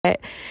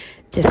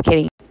Just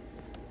kidding.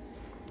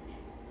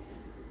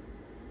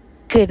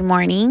 Good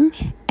morning,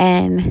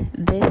 and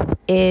this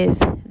is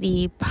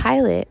the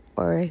pilot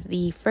or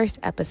the first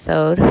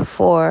episode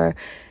for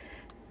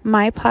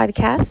my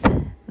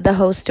podcast, The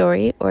Host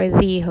Story or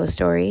The Host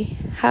Story,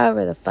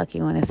 however the fuck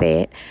you want to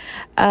say it.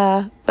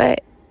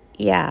 But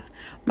yeah,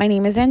 my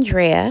name is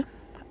Andrea.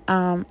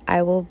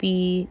 I will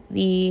be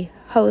the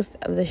host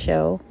of the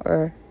show,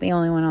 or the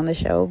only one on the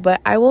show,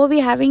 but I will be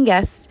having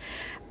guests.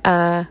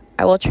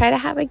 I will try to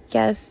have a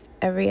guest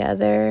every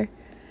other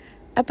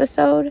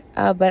episode,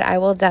 but I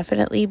will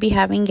definitely be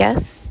having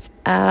guests.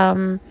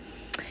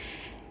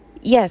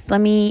 Yes, let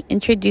me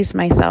introduce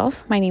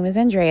myself. My name is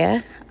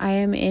Andrea. I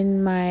am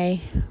in my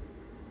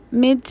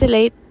mid to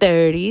late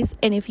 30s,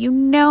 and if you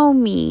know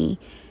me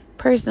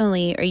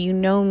personally, or you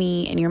know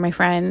me and you're my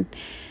friend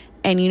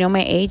and you know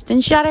my age,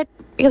 then shut it,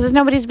 because it's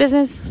nobody's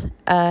business.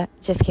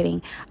 Just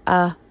kidding.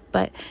 But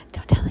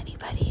don't tell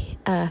anybody.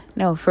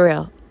 No, for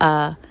real.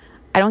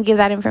 I don't give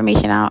that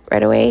information out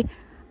right away.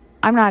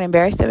 I'm not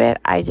embarrassed of it.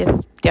 I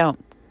just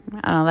don't.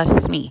 I don't know. That's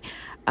just me.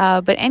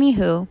 But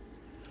anywho,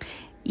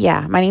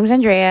 yeah, my name's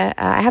Andrea.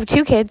 I have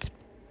 2 kids.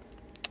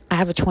 I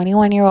have a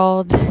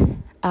 21-year-old.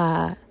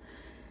 Her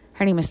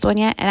name is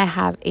Sonia, and I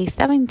have a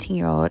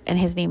 17-year-old, and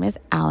his name is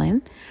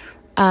Alan.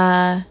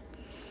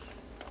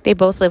 They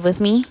both live with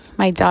me.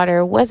 My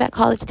daughter was at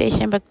College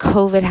Station, but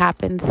COVID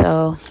happened,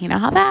 so you know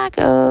how that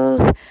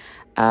goes.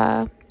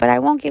 But I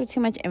won't give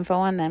too much info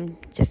on them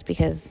just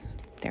because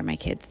they're my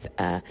kids.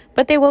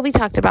 But they will be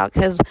talked about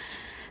because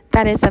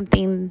that is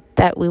something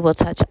that we will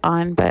touch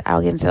on, but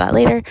I'll get into that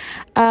later.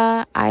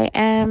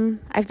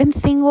 I've been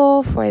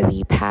single for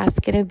the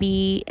past gonna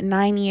be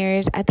 9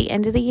 years at the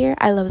end of the year.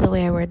 I love the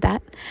way I word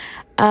that.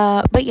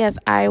 But yes,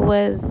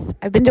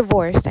 I've been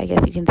divorced, I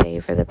guess you can say,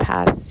 for the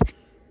past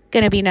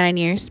gonna be 9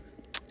 years.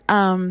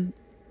 I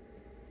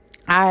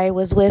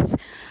was with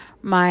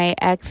my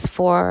ex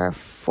for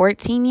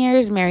 14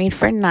 years, married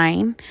for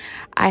 9.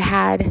 I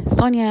had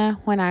Sonia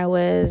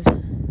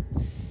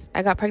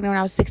I got pregnant when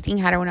I was 16,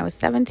 had her when I was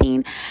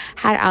 17,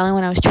 had Alan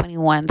when I was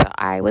 21. So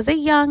I was a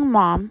young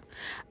mom.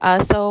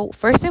 So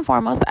first and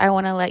foremost, I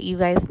want to let you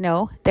guys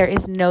know there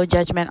is no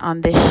judgment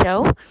on this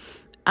show.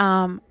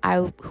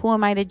 Who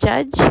am I to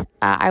judge?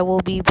 I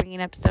will be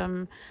bringing up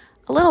a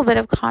little bit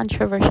of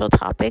controversial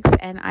topics,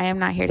 and I am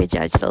not here to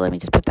judge. So let me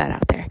just put that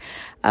out there.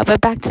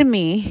 But back to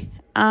me.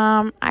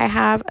 I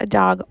have a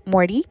dog,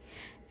 Morty,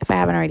 if I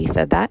haven't already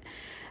said that.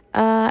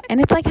 And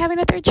it's like having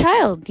a 3rd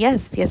child.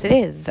 Yes, it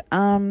is.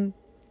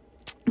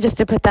 Just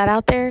to put that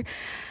out there.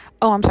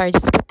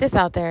 Just to put this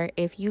out there.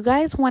 If you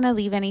guys want to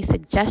leave any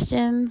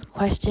suggestions,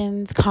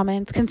 questions,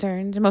 comments,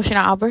 concerns, emotional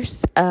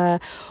outbursts,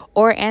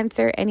 or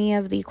answer any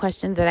of the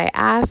questions that I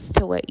asked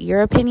to what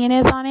your opinion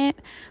is on it,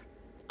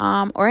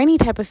 or any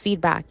type of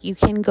feedback, you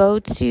can go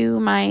to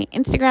my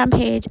Instagram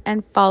page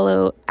and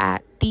follow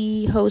at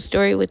The Host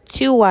Story with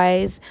 2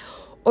 Y's,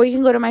 or you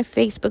can go to my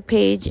Facebook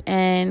page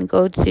and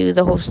go to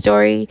The Host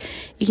Story.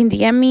 You can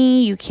DM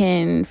me, you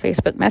can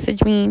Facebook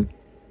message me,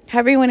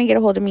 however you want to get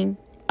a hold of me.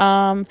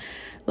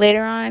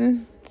 Later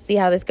on, see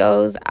how this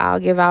goes, I'll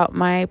give out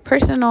my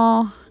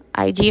personal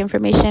IG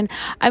information.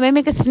 I may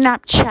make a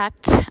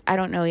Snapchat. I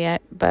don't know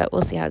yet, but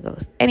we'll see how it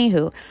goes.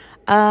 Anywho,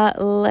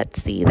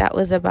 let's see. That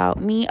was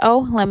about me.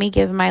 Let me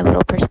give my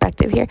little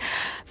perspective here.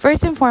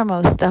 First and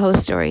foremost, the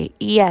host story.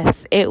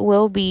 Yes, it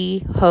will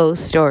be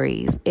host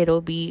stories.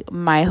 It'll be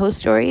my host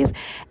stories,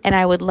 and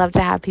I would love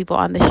to have people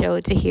on the show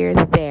to hear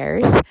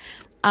theirs.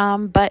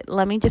 But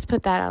let me just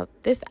put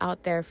this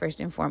out there first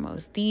and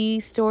foremost.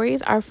 These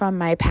stories are from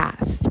my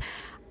past.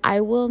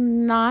 I will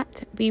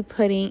not be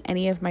putting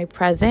any of my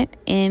present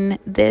in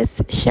this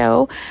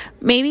show.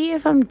 Maybe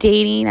if I'm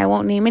dating, I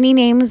won't name any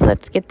names.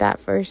 Let's get that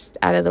first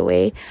out of the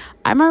way.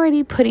 I'm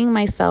already putting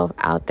myself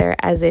out there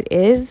as it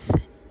is,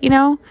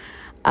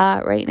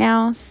 right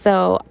now.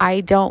 So I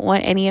don't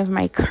want any of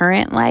my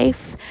current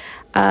life.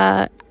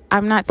 I'm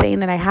not saying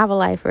that I have a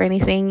life or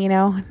anything,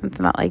 It's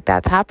not like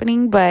that's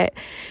happening, but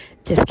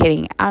just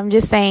kidding. I'm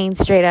just saying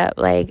straight up,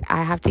 like,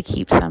 I have to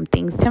keep some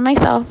things to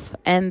myself,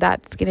 and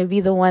that's going to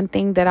be the one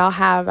thing that I'll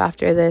have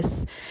after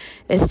this.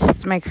 It's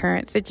just my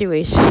current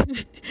situation.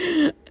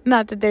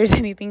 Not that there's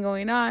anything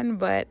going on,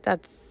 but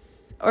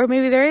or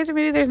maybe there is, or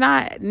maybe there's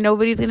not.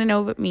 Nobody's going to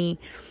know but me.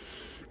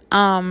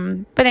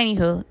 But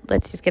anywho,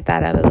 let's just get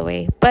that out of the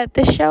way. But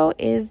the show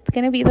is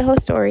going to be the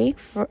host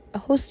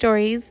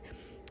stories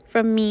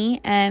from me,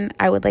 and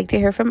I would like to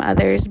hear from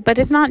others, but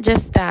it's not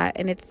just that.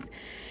 And it's,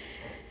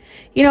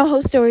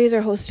 host stories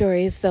are host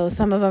stories, so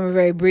some of them are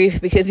very brief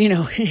because, they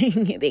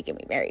can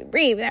be very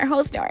brief. They're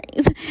host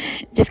stories.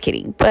 Just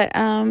kidding. But,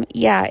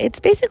 it's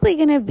basically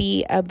going to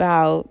be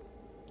about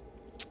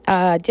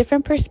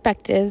different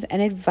perspectives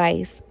and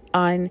advice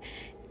on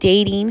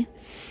dating,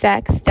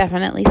 sex,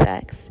 definitely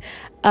sex,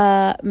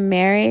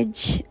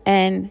 marriage,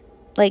 and,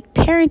 like,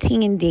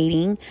 parenting and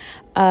dating,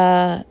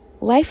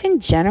 life in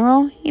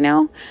general,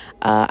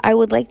 I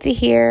would like to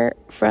hear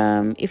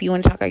from, if you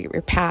want to talk about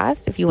your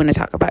past, if you want to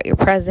talk about your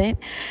present.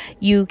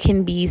 You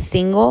can be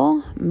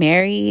single,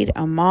 married,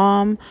 a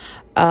mom,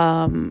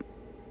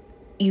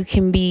 you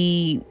can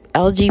be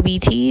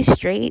LGBT,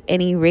 straight,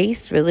 any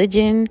race,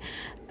 religion,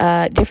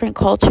 different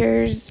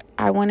cultures.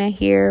 I want to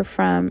hear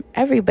from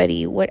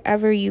everybody,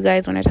 whatever you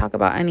guys want to talk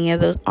about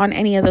on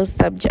any of those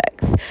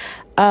subjects.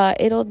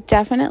 It'll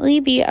definitely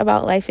be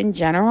about life in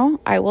general.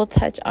 I will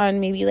touch on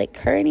maybe like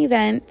current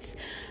events.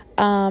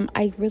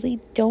 I really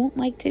don't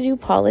like to do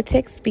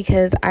politics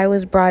because I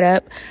was brought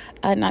up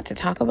not to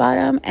talk about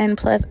them. And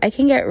plus, I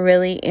can get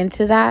really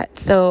into that.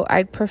 So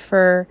I'd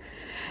prefer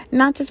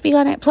not to speak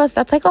on it. Plus,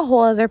 that's like a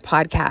whole other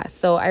podcast.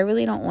 So I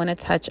really don't want to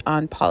touch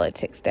on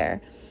politics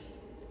there.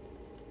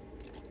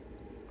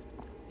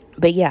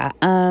 But yeah,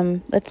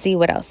 let's see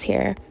what else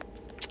here.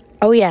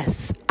 Oh,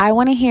 yes. I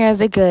want to hear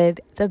the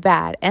good, the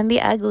bad, and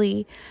the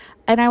ugly.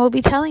 And I will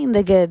be telling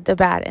the good, the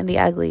bad, and the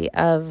ugly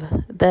of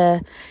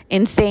the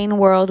insane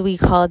world we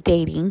call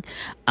dating.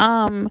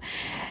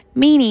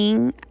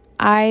 Meaning,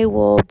 I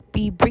will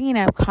be bringing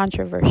up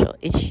controversial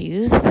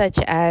issues such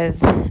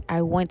as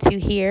I want to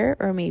hear,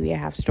 or maybe I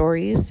have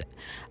stories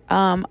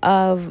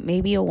of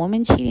maybe a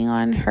woman cheating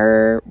on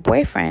her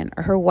boyfriend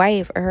or her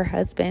wife or her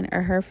husband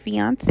or her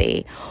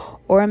fiance,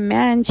 or a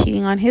man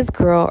cheating on his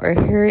girl or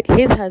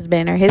his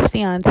husband or his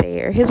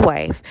fiance or his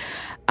wife.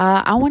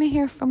 I want to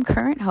hear from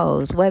current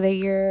hoes, whether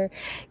you're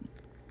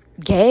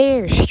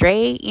gay or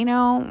straight,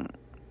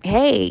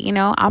 hey,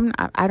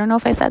 I don't know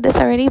if I said this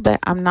already, but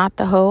I'm not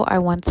the hoe I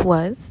once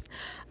was.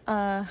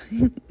 I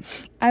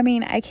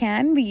mean, I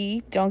can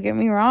be, don't get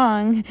me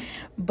wrong,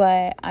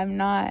 but I'm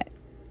not,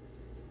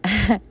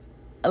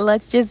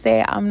 let's just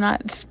say I'm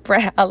not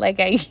spread out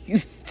like I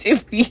used to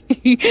be.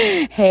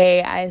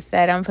 Hey, I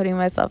said I'm putting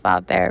myself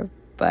out there,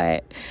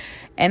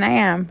 and I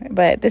am,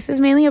 but this is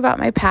mainly about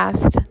my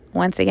past.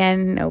 Once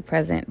again, no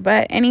present.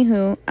 But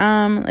anywho,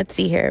 let's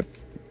see here.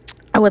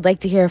 I would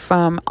like to hear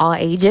from all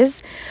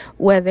ages,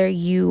 whether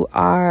you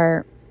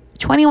are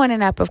 21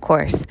 and up, of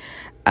course,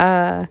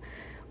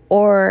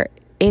 or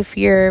if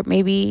you're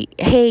maybe,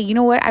 hey, you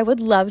know what? I would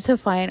love to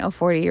find a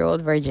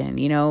 40-year-old virgin,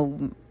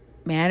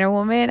 man or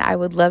woman. I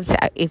would love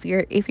to, if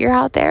you're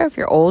out there, if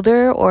you're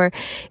older, or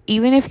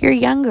even if you're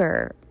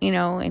younger,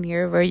 and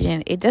you're a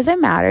virgin, it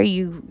doesn't matter.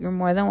 You're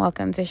more than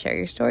welcome to share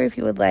your story if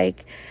you would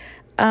like.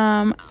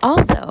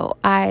 Also,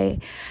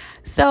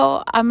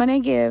 I'm going to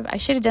give, I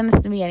should have done this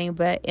in the beginning,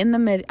 but I'm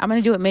going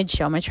to do it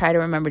mid-show. I'm going to try to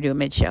remember to do it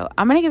mid-show.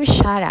 I'm going to give a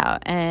shout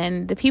out,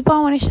 and the people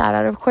I want to shout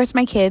out are, of course,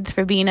 my kids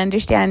for being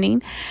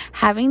understanding,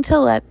 having to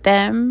let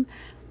them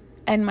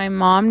and my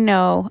mom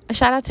know, a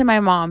shout out to my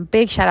mom,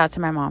 big shout out to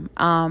my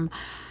mom,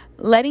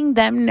 letting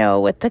them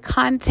know what the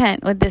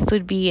content, what this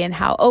would be and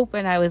how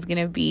open I was going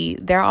to be.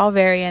 They're all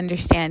very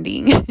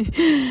understanding.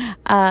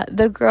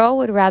 The girl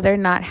would rather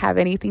not have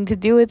anything to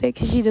do with it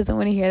because she doesn't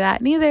want to hear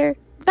that.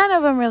 None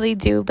of them really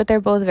do, but they're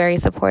both very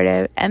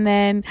supportive. And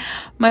then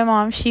my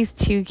mom, she's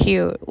too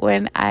cute.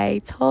 When I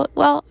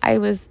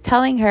was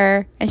telling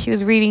her and she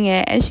was reading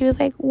it and she was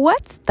like,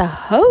 "What's the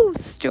hoe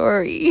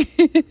story?"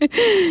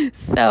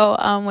 So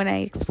when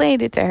I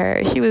explained it to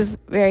her, she was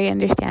very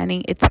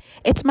understanding.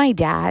 It's my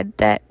dad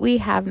that I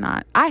have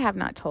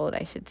not told,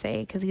 I should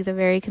say, because he's a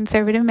very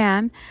conservative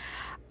man.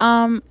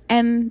 And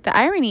the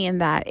irony in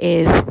that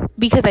is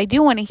because I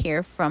do want to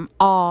hear from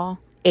all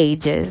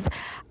ages.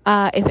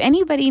 If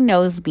anybody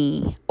knows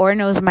me or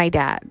knows my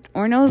dad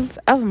or knows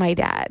of my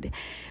dad,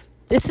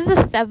 this is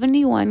a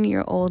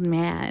 71-year-old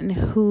man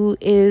who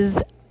is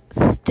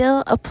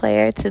still a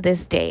player to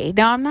this day.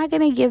 Now, I'm not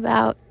going to give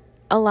out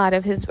a lot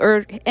of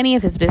any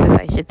of his business,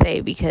 I should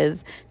say,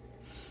 because,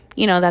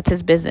 that's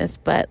his business.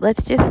 But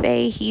let's just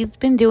say he's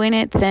been doing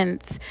it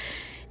since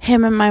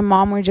him and my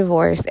mom were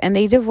divorced, and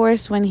they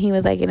divorced when he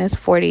was like in his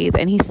 40s,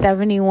 and he's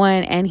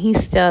 71 and he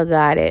still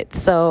got it.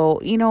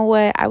 So you know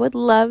what, I would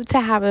love to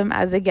have him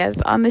as a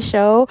guest on the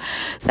show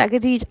so I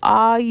could teach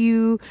all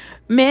you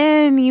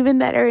men, even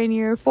that are in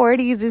your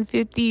 40s and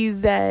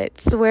 50s, that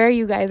swear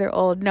you guys are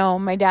old. No,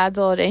 my dad's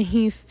old and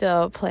he's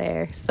still a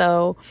player.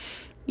 So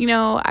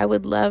I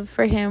would love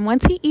for him,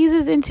 once he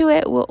eases into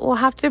it, we'll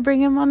have to bring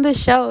him on the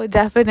show.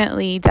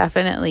 Definitely.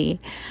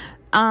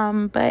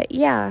 But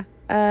yeah,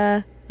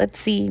 let's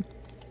see.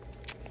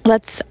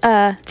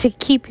 To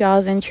keep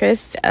y'all's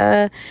interest,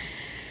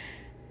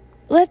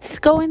 let's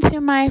go into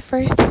my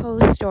first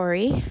hoe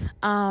story.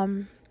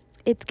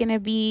 It's going to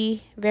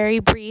be very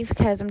brief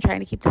because I'm trying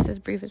to keep this as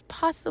brief as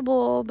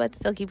possible, but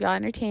still keep y'all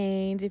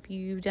entertained. If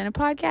you've done a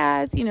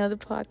podcast, the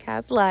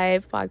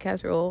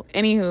podcast rule.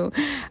 Anywho,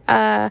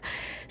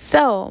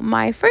 so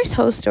my first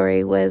hoe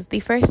story was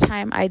the first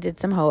time I did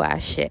some hoe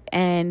ass shit.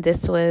 And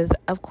this was,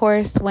 of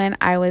course, when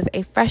I was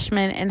a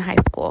freshman in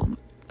high school.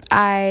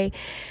 I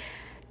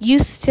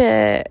went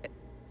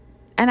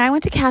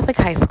to Catholic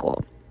high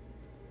school.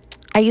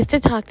 I used to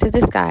talk to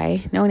this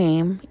guy, no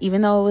name,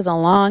 even though it was a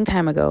long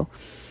time ago.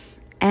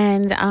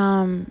 And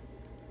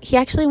he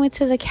actually went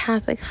to the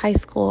Catholic high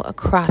school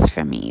across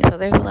from me. So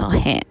there's a little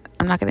hint.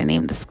 I'm not going to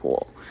name the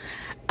school.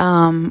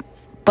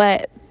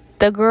 But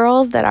the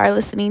girls that are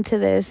listening to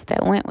this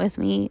that went with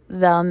me,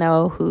 they'll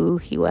know who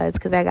he was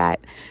because I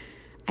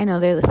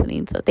know they're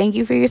listening. So thank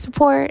you for your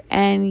support,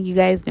 and you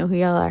guys know who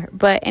y'all are.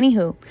 But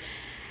anywho,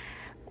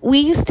 we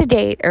used to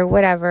date or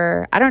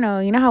whatever. I don't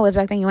know. You know how it was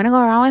back then? You want to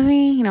go around with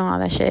me? You know, all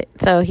that shit.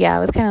 So yeah, it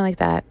was kind of like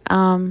that.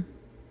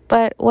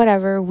 But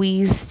whatever. We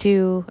used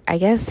to, I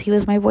guess he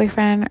was my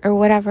boyfriend or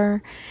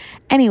whatever.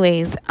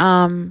 Anyways,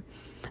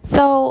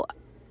 so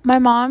my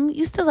mom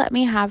used to let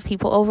me have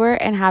people over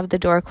and have the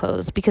door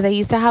closed because I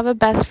used to have a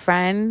best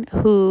friend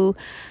who,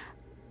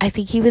 I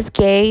think he was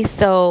gay.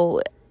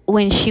 So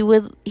when he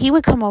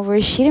would come over,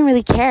 she didn't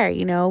really care.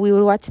 You know, we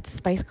would watch the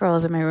Spice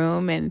Girls in my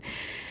room,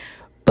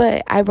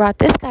 but I brought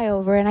this guy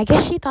over, and I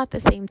guess she thought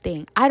the same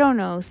thing. I don't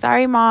know.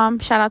 Sorry, Mom.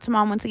 Shout out to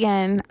Mom once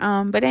again.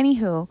 But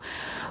anywho,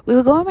 we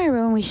would go in my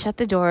room, we shut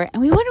the door,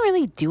 and we wouldn't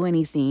really do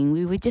anything.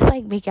 We would just,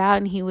 like, make out,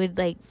 and he would,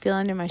 like, feel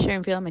under my shirt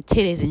and feel on my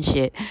titties and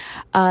shit.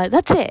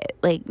 That's it.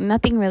 Like,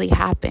 nothing really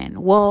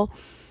happened. Well,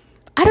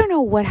 I don't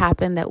know what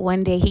happened that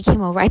one day he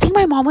came over. I think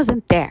my mom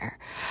wasn't there.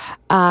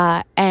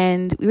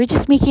 And we were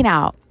just making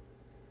out.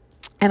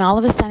 And all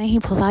of a sudden, he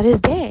pulls out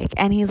his dick,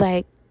 and he's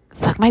like,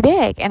 suck my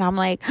dick. And I'm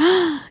like,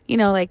 you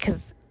know, like,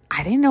 because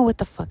I didn't know what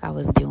the fuck I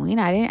was doing.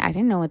 I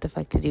didn't know what the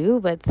fuck to do.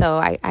 But so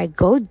I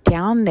go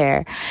down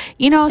there,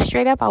 you know,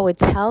 straight up, I would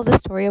tell the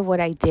story of what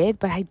I did,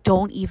 but I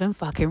don't even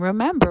fucking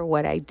remember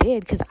what I did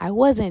because I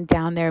wasn't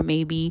down there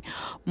maybe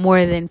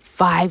more than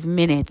 5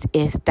 minutes,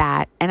 if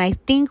that. And I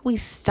think we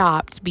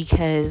stopped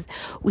because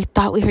we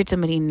thought we heard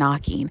somebody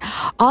knocking.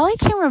 All I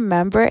can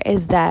remember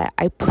is that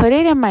I put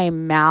it in my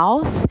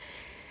mouth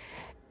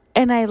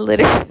and I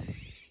literally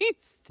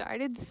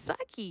started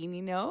sucking,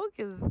 you know,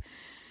 because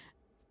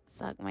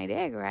suck my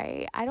dick,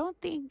 right? I don't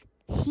think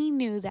he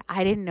knew that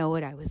I didn't know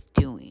what I was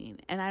doing.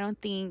 And I don't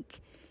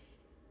think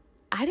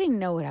I didn't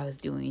know what I was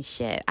doing.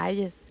 Shit.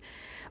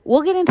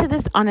 We'll get into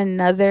this on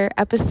another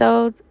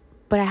episode,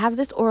 but I have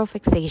this oral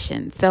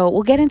fixation. So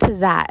we'll get into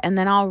that. And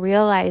then I'll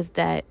realize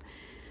that,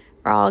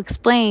 or I'll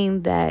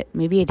explain that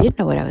maybe I did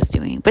know what I was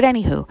doing. But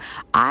anywho,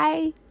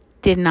 I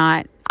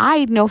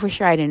know for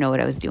sure I didn't know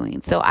what I was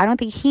doing. So I don't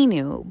think he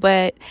knew.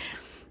 But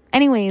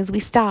anyways, we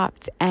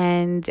stopped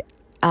and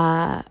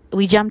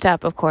we jumped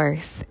up, of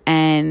course.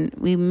 And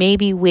we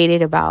maybe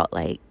waited about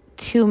like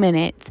 2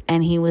 minutes.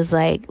 And he was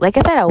like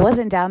I said, I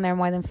wasn't down there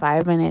more than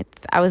 5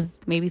 minutes. I was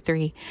maybe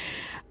 3.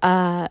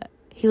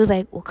 He was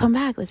like, well, come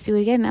back. Let's do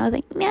it again. And I was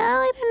like, no,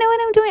 I don't know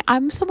what I'm doing.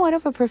 I'm somewhat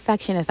of a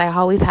perfectionist. I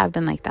always have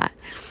been like that.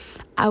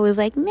 I was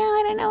like, no,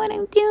 I don't know what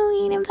I'm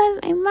doing. And plus,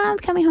 my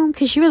mom's coming home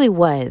because she really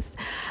was.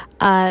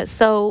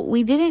 So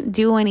we didn't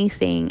do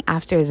anything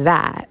after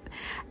that.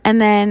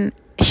 And then,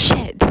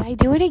 shit, did I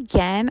do it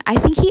again? I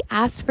think he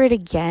asked for it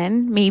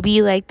again,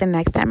 maybe like the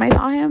next time I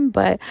saw him.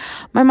 But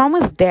my mom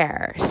was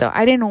there, so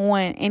I didn't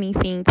want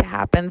anything to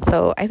happen.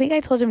 So I think I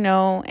told him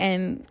no,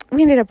 and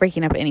we ended up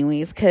breaking up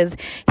anyways because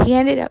he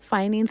ended up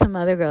finding some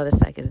other girl to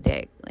suck his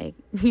dick. Like,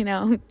 you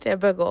know,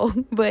 typical.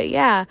 But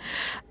yeah,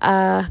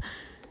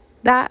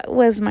 that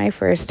was my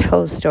first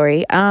hoe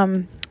story.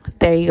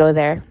 There you go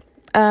there.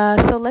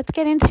 So let's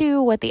get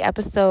into what the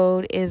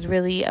episode is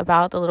really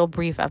about, the little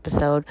brief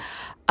episode.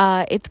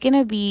 It's going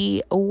to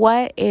be,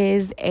 what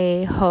is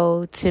a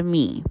hoe to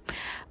me?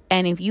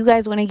 And if you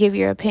guys want to give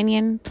your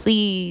opinion,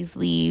 please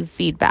leave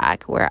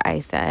feedback where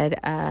I said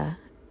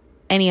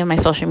any of my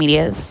social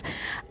medias.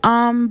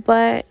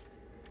 But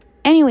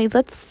anyways,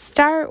 let's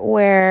start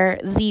where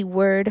the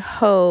word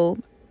hoe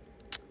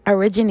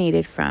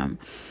originated from.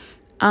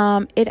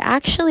 It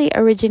actually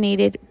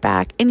originated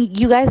back, and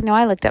you guys know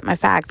I looked up my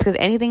facts, because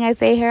anything I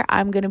say here,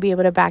 I'm going to be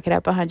able to back it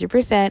up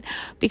 100%,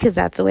 because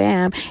that's the way I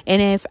am.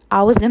 And if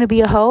I was going to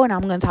be a hoe, and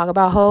I'm going to talk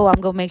about hoe, I'm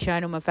going to make sure I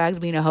know my facts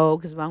being a hoe,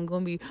 because if I'm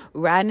going to be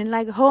riding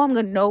like a hoe, I'm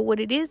going to know what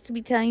it is to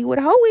be telling you what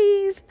a hoe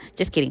is.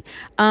 Just kidding.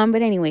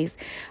 But anyways,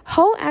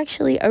 hoe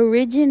actually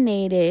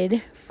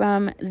originated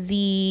from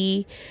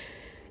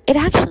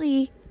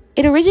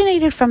it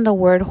originated from the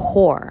word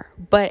whore,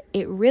 but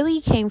it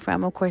really came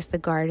from, of course, the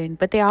garden.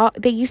 But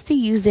they used to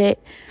use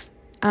it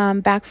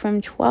back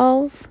from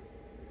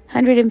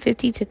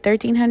 1250 to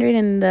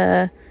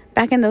 1300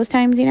 back in those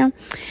times, you know.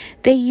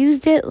 They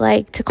used it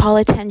like to call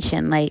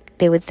attention, like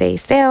they would say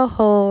sail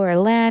hoe or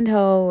land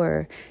hoe,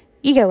 or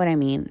you get what I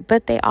mean.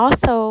 But they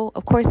also,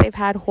 of course, they've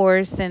had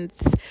whores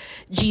since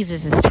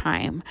Jesus'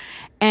 time,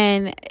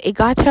 and it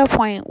got to a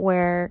point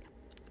where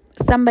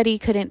somebody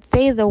couldn't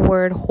say the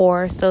word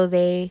whore, so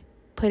they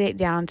put it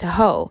down to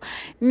hoe.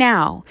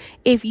 Now,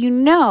 if you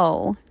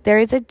know, there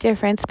is a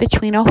difference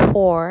between a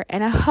whore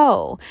and a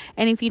hoe.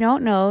 And if you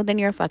don't know, then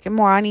you're a fucking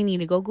moron. You need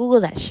to go Google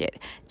that shit.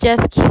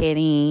 Just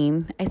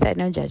kidding. I said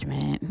no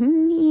judgment.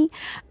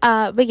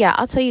 But yeah,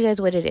 I'll tell you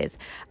guys what it is.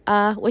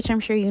 Which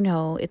I'm sure you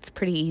know. It's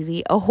pretty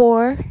easy. A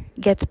whore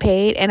gets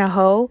paid and a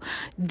hoe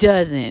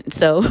doesn't.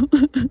 So,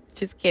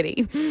 just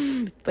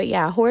kidding. But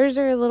yeah, whores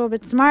are a little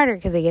bit smarter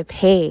because they get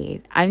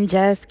paid. I'm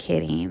just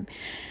kidding.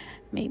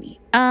 Maybe.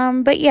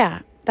 But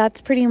yeah,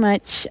 that's pretty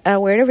much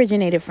where it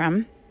originated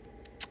from.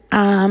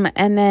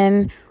 And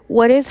then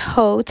what is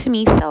hoe to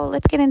me? So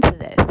let's get into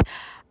this.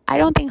 I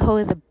don't think hoe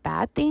is a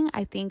bad thing.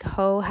 I think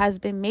hoe has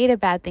been made a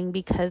bad thing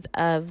because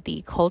of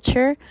the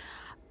culture.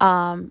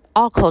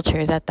 All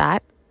cultures at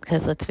that,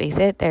 because let's face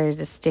it,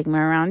 there's a stigma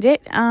around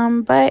it.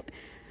 But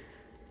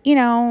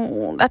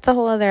that's a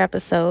whole other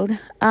episode.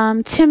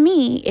 To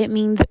me, it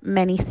means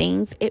many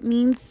things. It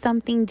means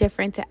something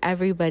different to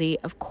everybody,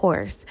 of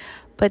course.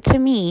 But to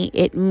me,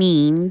 it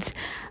means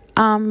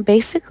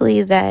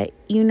basically that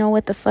you know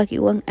what the fuck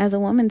you want as a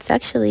woman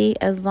sexually,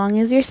 as long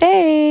as you're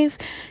safe.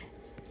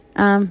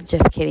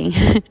 Just kidding.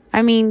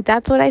 I mean,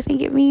 that's what I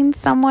think it means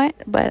somewhat.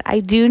 But I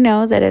do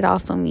know that it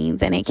also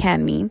means, and it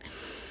can mean,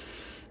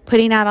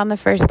 putting out on the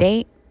first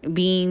date,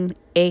 being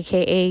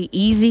AKA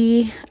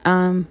easy,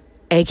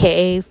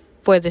 AKA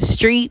for the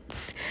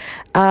streets.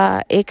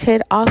 It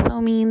could also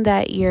mean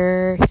that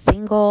you're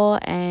single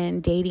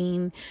and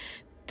dating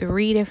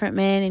 3 different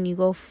men and you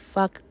go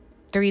fuck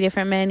 3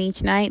 different men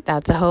each night.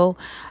 That's a hoe.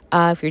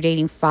 If you're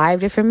dating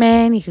 5 different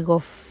men, you could go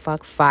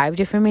fuck 5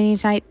 different men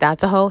each night.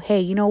 That's a hoe.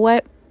 Hey, you know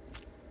what?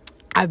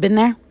 I've been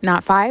there.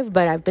 Not 5,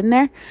 but I've been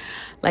there.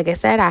 Like I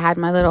said, I had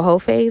my little hoe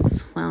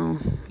phase. Well,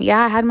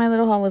 yeah, I had my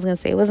little hoe. I was going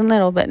to say it wasn't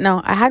little, but no,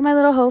 I had my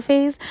little hoe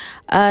phase.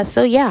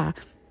 So yeah,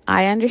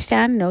 I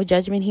understand. No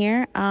judgment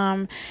here.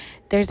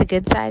 There's a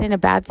good side and a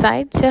bad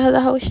side to the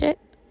hoe shit.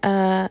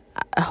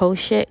 Hoe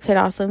shit could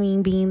also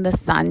mean being the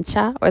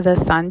sancha or the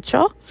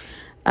sancho.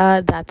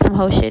 That's some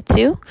hoe shit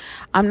too.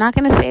 I'm not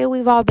going to say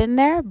we've all been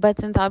there, but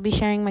since I'll be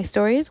sharing my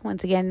stories,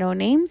 once again, no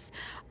names.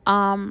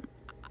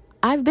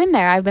 I've been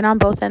there. I've been on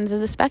both ends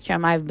of the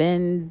spectrum. I've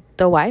been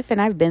the wife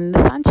and I've been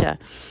the sancha.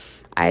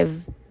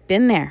 I've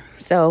been there.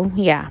 So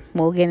yeah,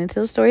 we'll get into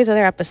those stories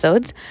other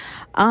episodes.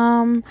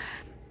 I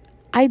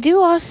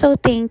do also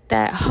think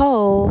that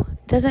hoe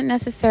doesn't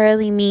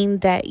necessarily mean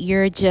that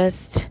you're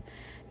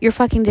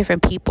fucking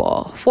different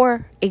people.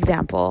 For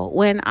example,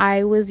 when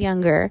I was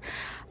younger,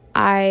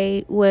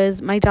 I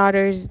was my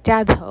daughter's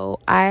dad's hoe.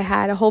 I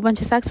had a whole bunch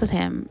of sex with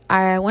him.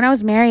 When I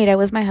was married, I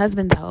was my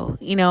husband's hoe.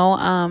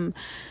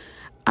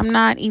 I'm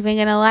not even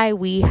going to lie.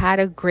 We had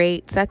a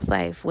great sex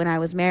life when I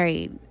was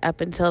married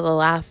up until the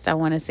last, I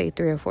want to say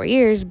 3 or 4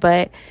 years,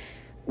 but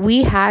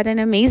we had an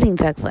amazing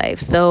sex life.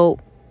 So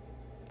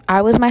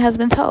I was my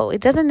husband's hoe.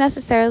 It doesn't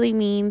necessarily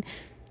mean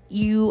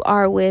you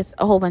are with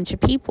a whole bunch of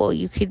people.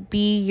 You could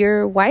be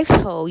your wife's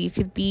hoe. You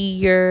could be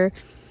your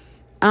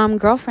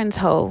girlfriend's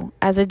hoe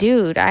as a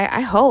dude.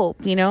 I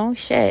hope,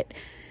 shit.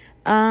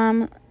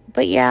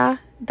 But yeah,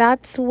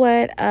 that's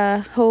what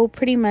hoe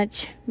pretty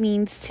much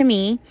means to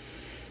me.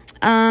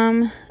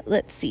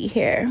 Let's see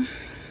here.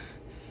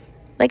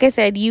 Like I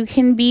said, you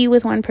can be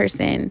with one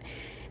person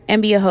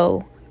and be a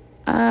hoe.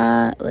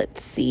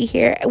 Let's see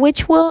here,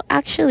 which will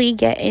actually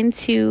get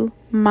into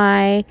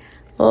my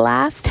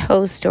last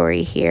hoe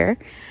story here.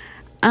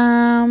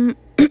 And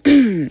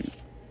it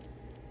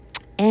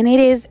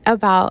is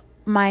about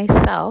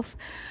myself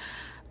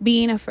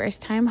being a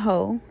first-time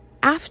hoe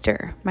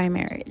after my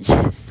marriage.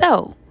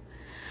 So,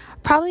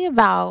 probably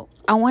about,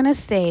 I want to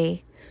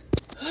say,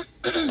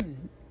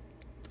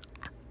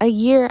 a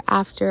year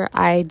after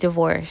I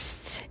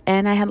divorced,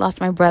 and I had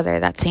lost my brother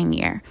that same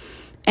year.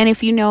 And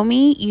if you know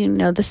me, you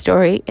know the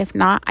story. If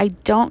not, I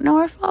don't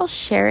know if I'll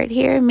share it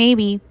here.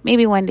 Maybe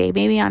one day,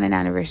 maybe on an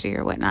anniversary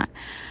or whatnot.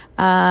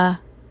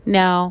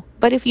 No,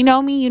 but if you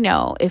know me, you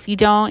know. If you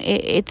don't,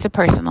 it's a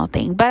personal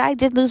thing. But I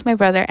did lose my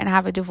brother and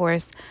have a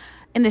divorce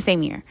in the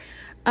same year.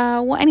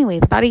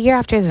 Anyways, about a year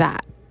after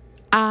that,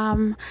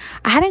 I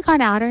hadn't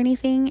gone out or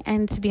anything,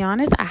 and to be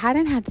honest, I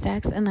hadn't had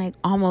sex in like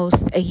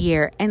almost a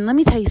year. And let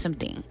me tell you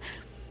something.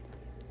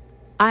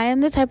 I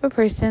am the type of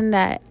person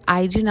that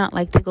I do not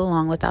like to go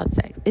long without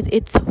sex.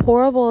 It's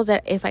horrible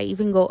that if I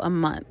even go a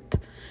month.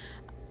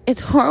 It's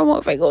horrible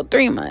if I go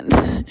 3 months.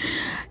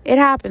 It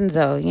happens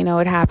though,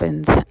 it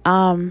happens.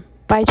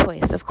 By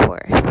choice, of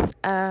course.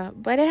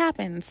 But it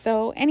happens.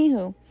 So,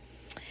 anywho,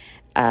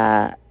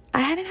 I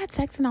hadn't had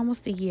sex in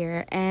almost a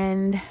year,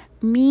 and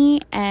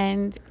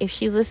if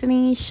she's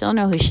listening, she'll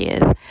know who she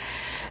is.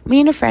 Me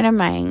and a friend of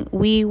mine,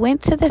 we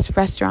went to this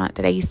restaurant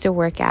that I used to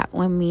work at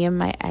when me and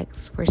my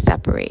ex were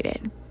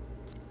separated.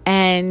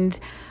 And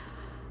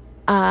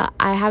I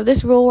have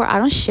this rule where I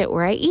don't shit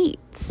where I eat.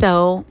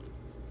 So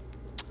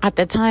at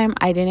the time,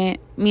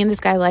 me and this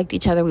guy liked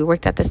each other. We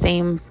worked at the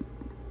same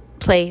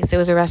place. It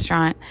was a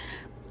restaurant.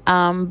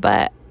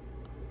 But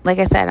like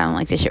I said, I don't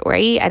like to shit where I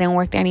eat. I didn't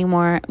work there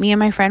anymore. Me and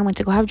my friend went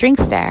to go have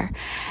drinks there.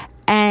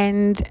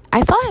 And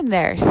I saw him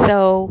there.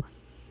 So,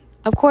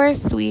 of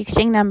course, we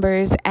exchanged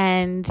numbers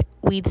and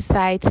we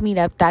decided to meet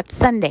up that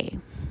Sunday.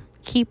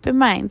 Keep in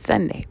mind,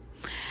 Sunday.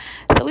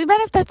 So we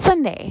met up that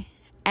Sunday.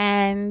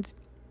 And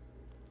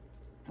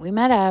we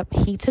met up.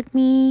 He took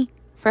me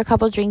for a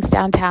couple drinks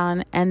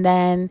downtown. And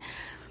then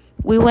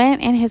we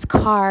went in his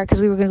car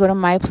because we were going to go to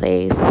my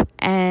place.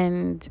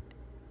 And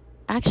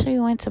actually,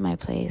 we went to my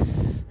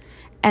place.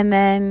 And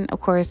then,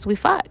 of course, we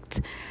fucked.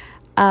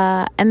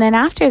 And then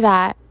after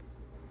that,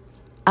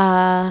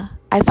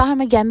 I saw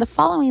him again the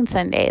following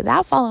Sunday.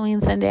 That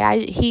following Sunday,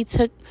 I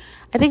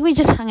think we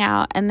just hung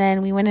out, and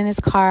then we went in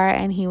his car,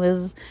 and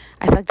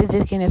I sucked his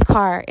dick in his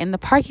car in the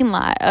parking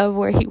lot of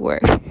where he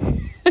worked.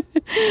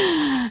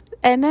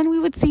 And then we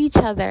would see each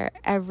other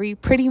every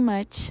pretty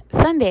much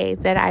Sunday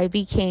that I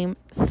became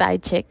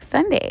Side Chick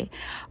Sunday.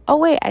 Oh,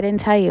 wait, I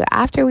didn't tell you.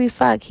 After we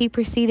fucked, he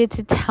proceeded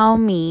to tell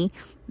me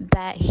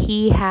that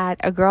he had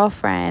a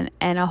girlfriend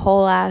and a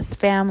whole ass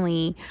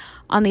family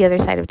on the other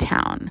side of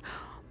town.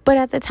 But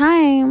at the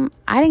time,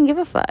 I didn't give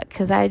a fuck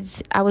because I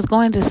was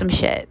going through some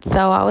shit.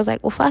 So I was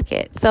like, well, fuck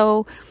it.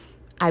 So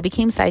I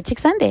became Side Chick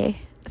Sunday.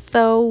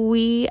 So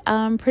we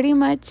pretty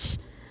much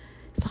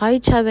saw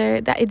each other.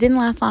 That it didn't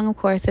last long, of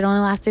course. It only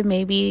lasted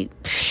maybe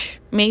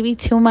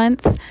 2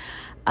 months.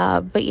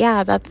 But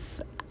yeah,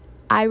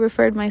 I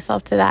referred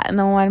myself to that. And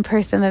the one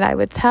person that I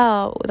would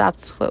tell,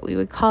 that's what we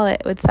would call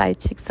it, with Side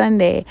Chick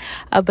Sunday.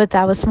 But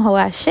that was some whole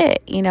ass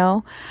shit, you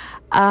know.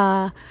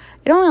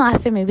 It only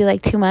lasted maybe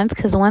like 2 months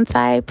because once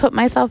I put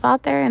myself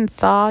out there and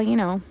saw,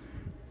 that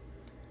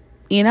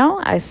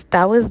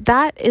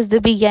is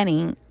the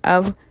beginning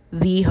of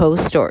the whole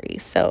story.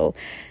 So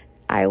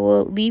I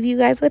will leave you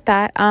guys with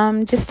that.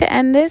 Just to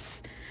end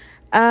this,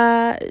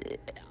 all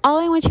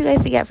I want you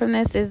guys to get from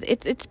this is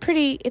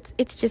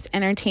it's just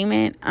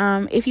entertainment.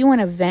 If you want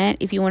to vent,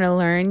 if you want to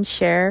learn,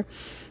 share.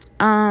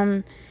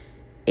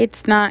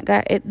 It's not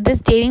got it.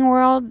 This dating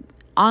world,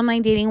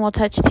 online dating will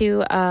touch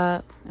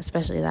to,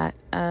 especially that.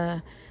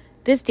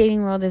 This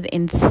dating world is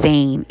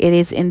insane. It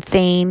is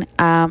insane.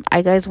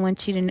 I just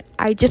want you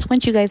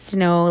guys to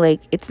know,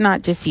 like, it's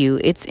not just you.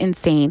 It's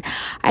insane.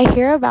 I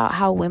hear about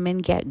how women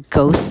get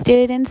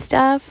ghosted and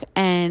stuff.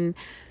 And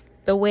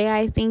the way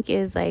I think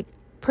is, like,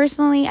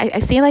 personally,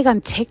 I see, like,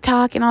 on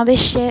TikTok and all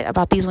this shit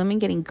about these women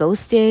getting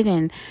ghosted.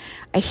 And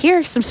I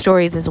hear some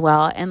stories as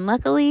well. And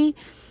luckily,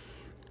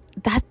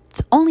 that's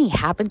only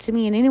happened to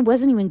me, and it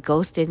wasn't even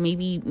ghosted.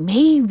 Maybe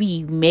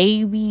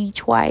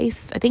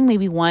twice. I think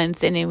maybe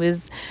once, and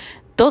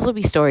those will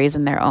be stories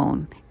in their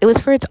own. It was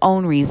for its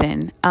own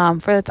reason,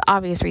 for its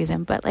obvious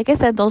reason. But like I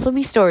said, those will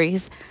be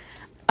stories.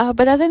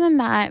 But other than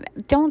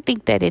that, don't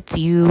think that it's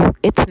you.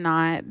 It's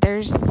not.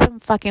 There's some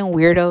fucking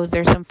weirdos.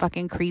 There's some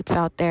fucking creeps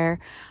out there.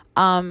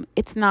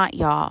 It's not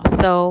y'all.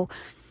 So,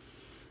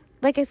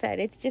 like I said,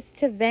 it's just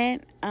to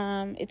vent.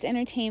 It's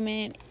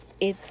entertainment.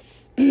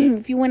 It's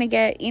if you want to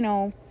get,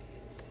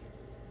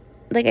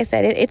 like I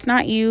said, it's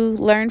not you.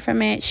 Learn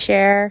from it.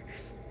 Share.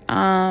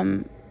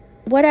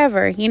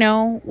 Whatever,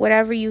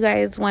 whatever you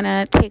guys want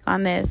to take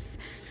on this.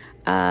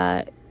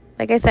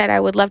 Like I said, I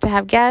would love to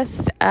have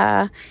guests.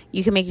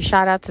 You can make your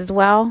shout outs as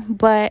well.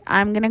 But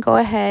I'm going to go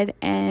ahead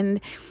and,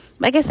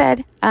 like I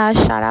said,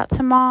 shout out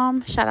to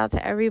Mom. Shout out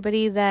to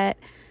everybody that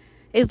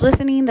is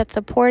listening, that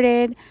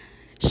supported.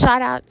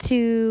 Shout out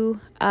to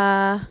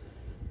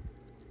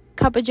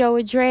Cup of Joe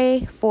with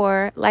Dre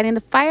for lighting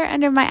the fire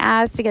under my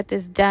ass to get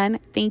this done.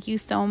 Thank you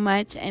so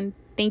much. And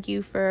thank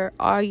you for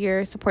all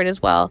your support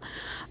as well.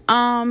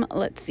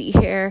 Let's see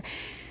here.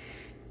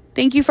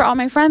 Thank you for all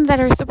my friends that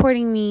are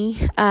supporting me.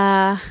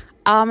 I'm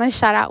going to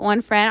shout out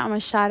one friend. I'll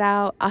shout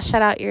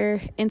out your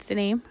Insta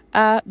name.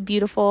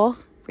 Beautiful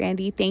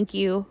Brandy. Thank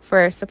you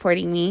for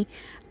supporting me.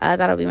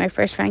 That'll be my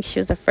first friend. She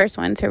was the first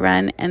one to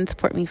run and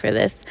support me for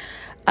this.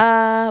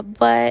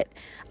 But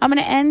I'm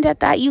going to end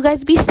at that. You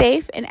guys be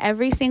safe in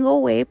every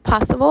single way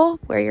possible.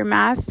 Wear your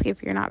mask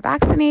if you're not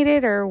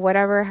vaccinated or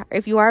whatever.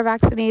 If you are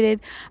vaccinated,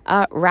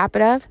 wrap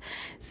it up.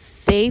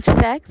 Safe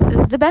sex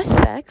is the best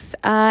sex.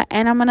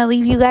 And I'm going to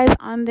leave you guys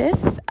on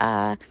this.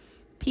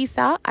 Peace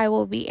out. I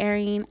will be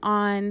airing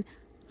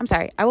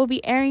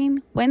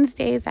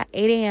Wednesdays at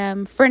 8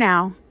 a.m. for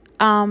now.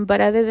 But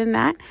other than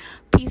that,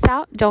 peace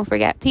out. Don't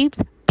forget, peeps,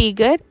 be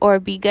good or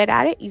be good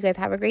at it. You guys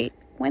have a great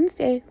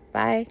Wednesday.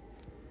 Bye.